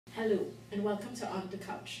Hello, and welcome to On the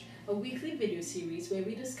Couch, a weekly video series where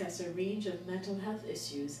we discuss a range of mental health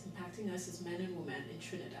issues impacting us as men and women in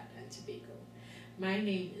Trinidad and Tobago. My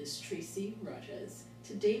name is Tracy Rogers.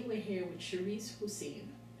 Today we're here with Sharice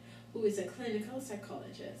Hussein, who is a clinical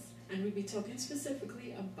psychologist, and we'll be talking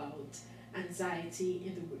specifically about anxiety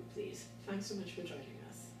in the workplace. Thanks so much for joining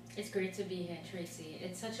us. It's great to be here, Tracy.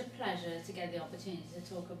 It's such a pleasure to get the opportunity to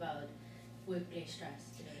talk about workplace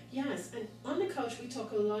stress today. Yes, and on the couch we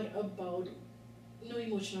talk a lot about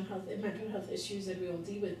emotional health and mental health issues that we all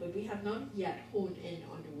deal with, but we have not yet honed in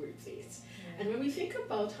on the workplace. And when we think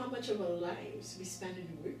about how much of our lives we spend in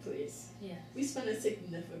the workplace, we spend a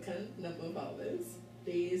significant number of hours,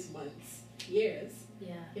 days, months, years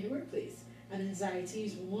in the workplace. And anxiety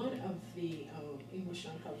is one of the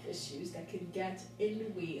emotional health issues that can get in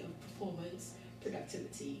the way of performance,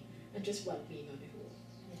 productivity, and just well-being on the whole.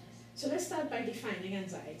 So let's start by defining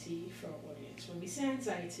anxiety for our audience. When we say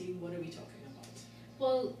anxiety, what are we talking about?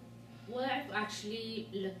 Well, what I've actually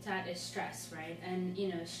looked at is stress, right? And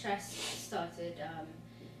stress started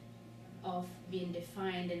off being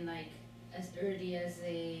defined in as early as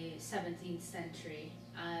the 17th century,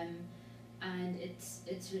 and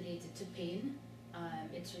it's related to pain.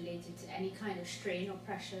 It's related to any kind of strain or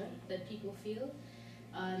pressure that people feel.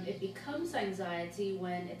 It becomes anxiety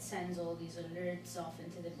when it sends all these alerts off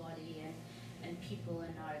into the body, and people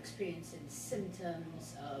are now experiencing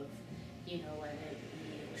symptoms of, whether it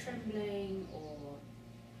be trembling or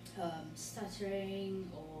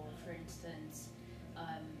stuttering, or for instance,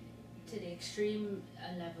 to the extreme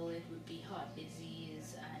level, it would be heart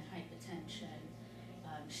disease and hypertension,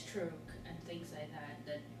 stroke, and things like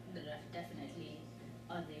that are definitely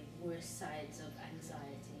are the worst sides of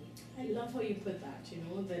anxiety. I love how you put that,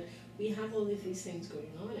 that we have all of these things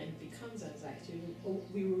going on and it becomes anxiety.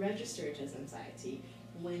 We register it as anxiety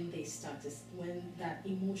when when that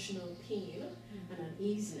emotional pain and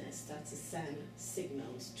uneasiness starts to send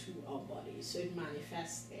signals to our bodies. So it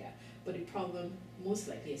manifests there. But the problem most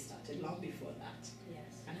likely started long before that.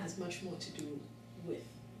 Yes. And has much more to do with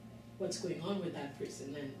what's going on with that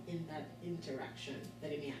person and in that interaction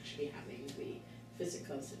that it may actually having the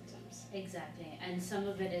physical symptoms. Exactly, and some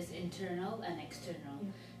of it is internal and external.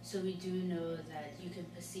 So we do know that you can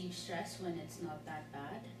perceive stress when it's not that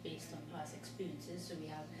bad based on past experiences. So we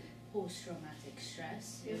have post-traumatic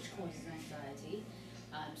stress, which causes anxiety.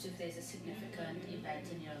 So if there's a significant event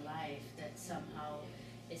in your life that somehow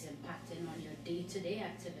is impacting on your day-to-day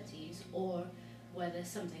activities, or whether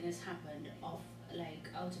something has happened out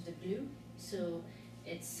of the blue, so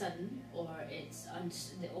it's sudden, or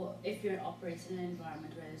or if you're operating in an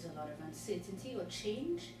environment where there's a lot of uncertainty or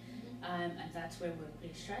change, and that's where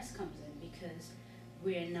workplace stress comes in, because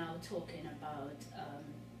we're now talking about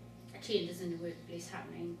changes in the workplace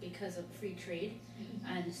happening because of free trade,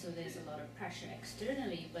 and so there's a lot of pressure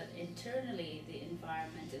externally, but internally the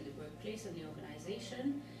environment in the workplace and the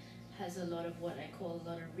organization has a lot of what I call a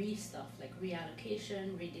lot of re-stuff, like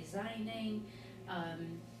reallocation, redesigning,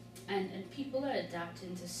 and people are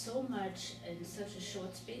adapting to so much in such a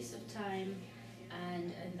short space of time,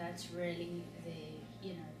 and that's really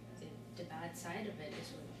the bad side of it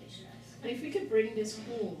is workplace stress. And if we could bring this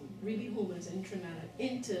really home as in Trinidad,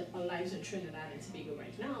 into our lives in Trinidad and Tobago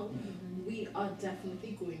right now, we are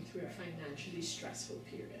definitely going through a financially stressful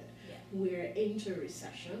period. We're into a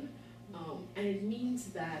recession, and it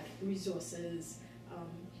means that resources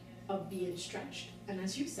are being stretched, and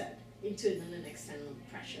as you said, internal and external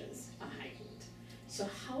pressures are heightened. So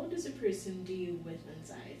how does a person deal with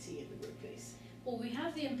anxiety in the workplace? Well, we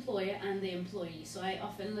have the employer and the employee, so I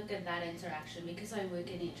often look at that interaction because I work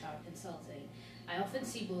in HR consulting. I often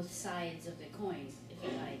see both sides of the coin, if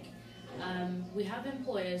you like. We have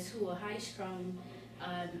employers who are high-strung,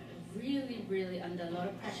 really under a lot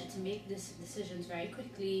of pressure to make decisions very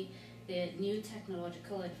quickly. They're new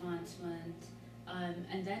technological advancement,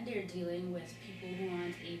 and then they're dealing with people who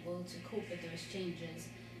aren't able to cope with those changes,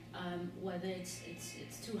 whether it's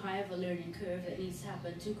too high of a learning curve that needs to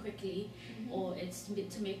happen too quickly, or it's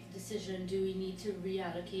to make the decision, do we need to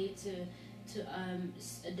reallocate to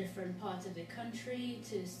a different part of the country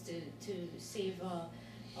to save our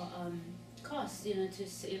costs, to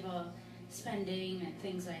save our spending and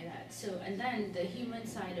things like that. So, and then the human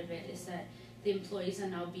side of it is that the employees are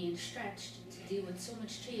now being stretched to deal with so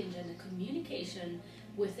much change, and the communication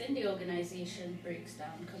within the organization breaks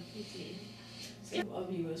down completely. Some of our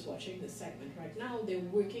viewers watching this segment right now, they're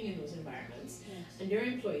working in those environments, and they're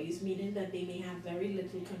employees, meaning that they may have very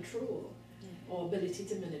little control or ability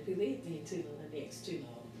to manipulate the internal and the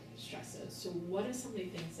external stressors. So what are some of the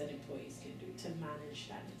things that employees can do to manage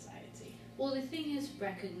that anxiety? Well, the thing is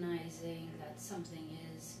recognizing that something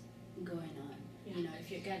is going on. Yeah. You know,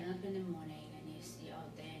 if you're getting up in the morning and you're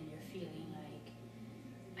out there and you're feeling like,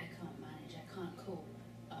 I can't manage, I can't cope,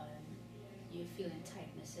 you're feeling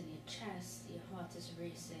tightness in your chest, your heart is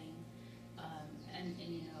racing, and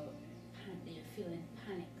you know, you're feeling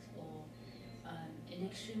panicked, or in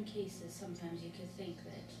extreme cases, sometimes you could think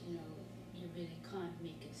that, you know, you really can't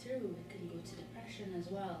make it through. It can go to depression as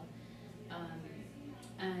well.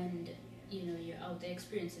 And, you know, you're out there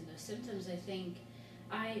experiencing those symptoms. I think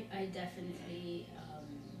I definitely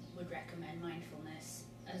would recommend mindfulness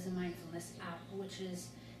as a mindfulness app, which is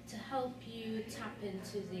to help you tap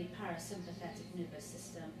into the parasympathetic nervous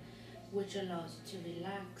system, which allows you to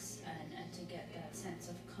relax and to get that sense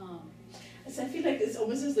of calm. So I feel like it's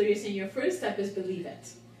almost as though you're saying your first step is believe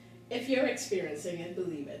it. If you're experiencing it,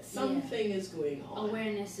 believe it. Something is going on.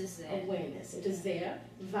 Awareness is there. Awareness. It is there.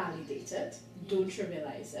 Validate it. Don't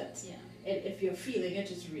trivialize it. Yeah. If you're feeling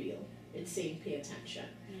it, it's real. It's saying pay attention.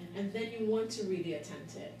 And then you want to really attend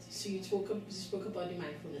to it. So you spoke about the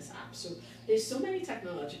mindfulness app. So there's so many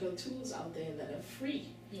technological tools out there that are free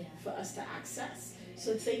for us to access.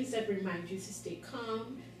 So things that remind you to stay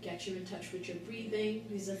calm, get you in touch with your breathing.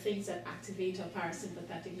 These are things that activate our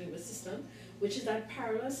parasympathetic nervous system, which is that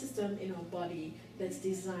parallel system in our body that's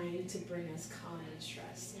designed to bring us calm and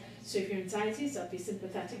stress. So if your anxiety is up, your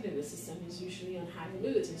sympathetic nervous system is usually on high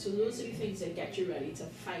alert. And so those are the things that get you ready to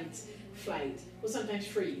fight, flight, or sometimes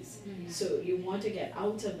freeze. So you want to get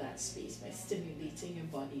out of that space by stimulating your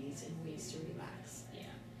bodies in ways to relax.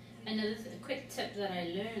 Another quick tip that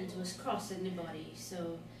I learned was crossing the body.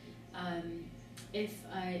 So if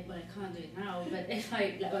I can't do it now,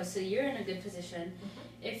 but so you're in a good position.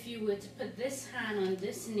 If you were to put this hand on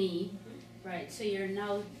this knee, right, so you're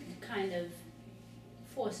now kind of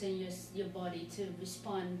forcing your body to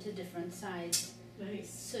respond to different sides.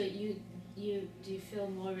 Nice. So do you feel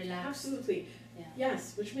more relaxed? Absolutely. Yeah.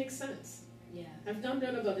 Yes, which makes sense. Yeah. I've not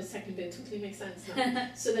known about the second bit. Totally makes sense now.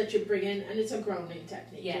 So that you bring in, and it's a grounding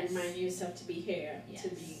technique. Yes. To remind yourself to be here, Yes.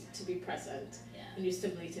 to be present, and you're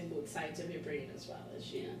stimulating both sides of your brain as well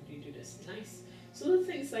as you do this. Nice. So little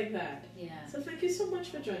things like that. Yeah. So thank you so much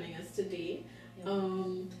for joining us today.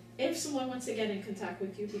 If someone wants to get in contact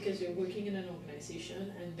with you because you're working in an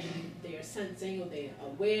organization and they are sensing or they are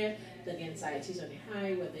aware that the anxiety is on the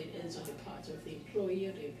high, whether it is on the part of the employee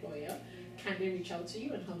or the employer, can they reach out to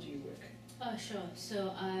you, and how do you work? Oh, sure.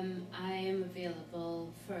 So I am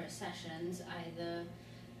available for sessions either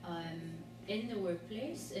in the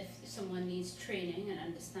workplace if someone needs training and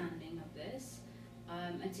understanding of this,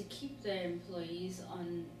 and to keep their employees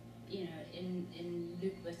on, you know, in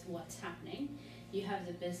loop with what's happening. You have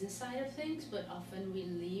the business side of things, but often we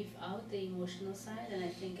leave out the emotional side, and I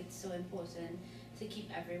think it's so important to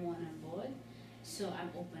keep everyone on board. So I'm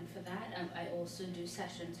open for that. I also do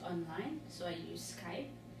sessions online, so I use Skype.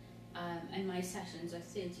 And my sessions are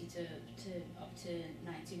 30 to up to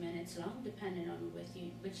 90 minutes long, depending on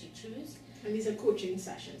which you choose. And these are coaching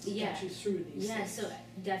sessions to get you through these things. So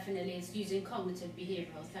definitely it's using cognitive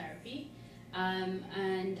behavioral therapy.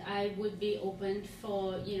 And I would be open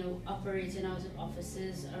for, you know, operating out of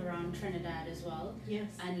offices around Trinidad as well. Yes.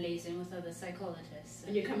 And liaising with other psychologists.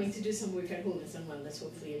 And you're coming to do some work at Wholeness and Wellness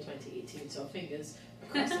hopefully in 2018, so fingers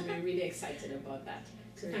crossed, and we're really excited about that.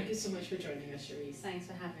 So thank you so much for joining us, Cherise. Thanks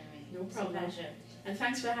for having me. No problem. It's a pleasure. And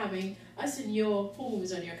thanks for having us in your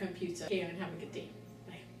homes on your computer here, and have a good day.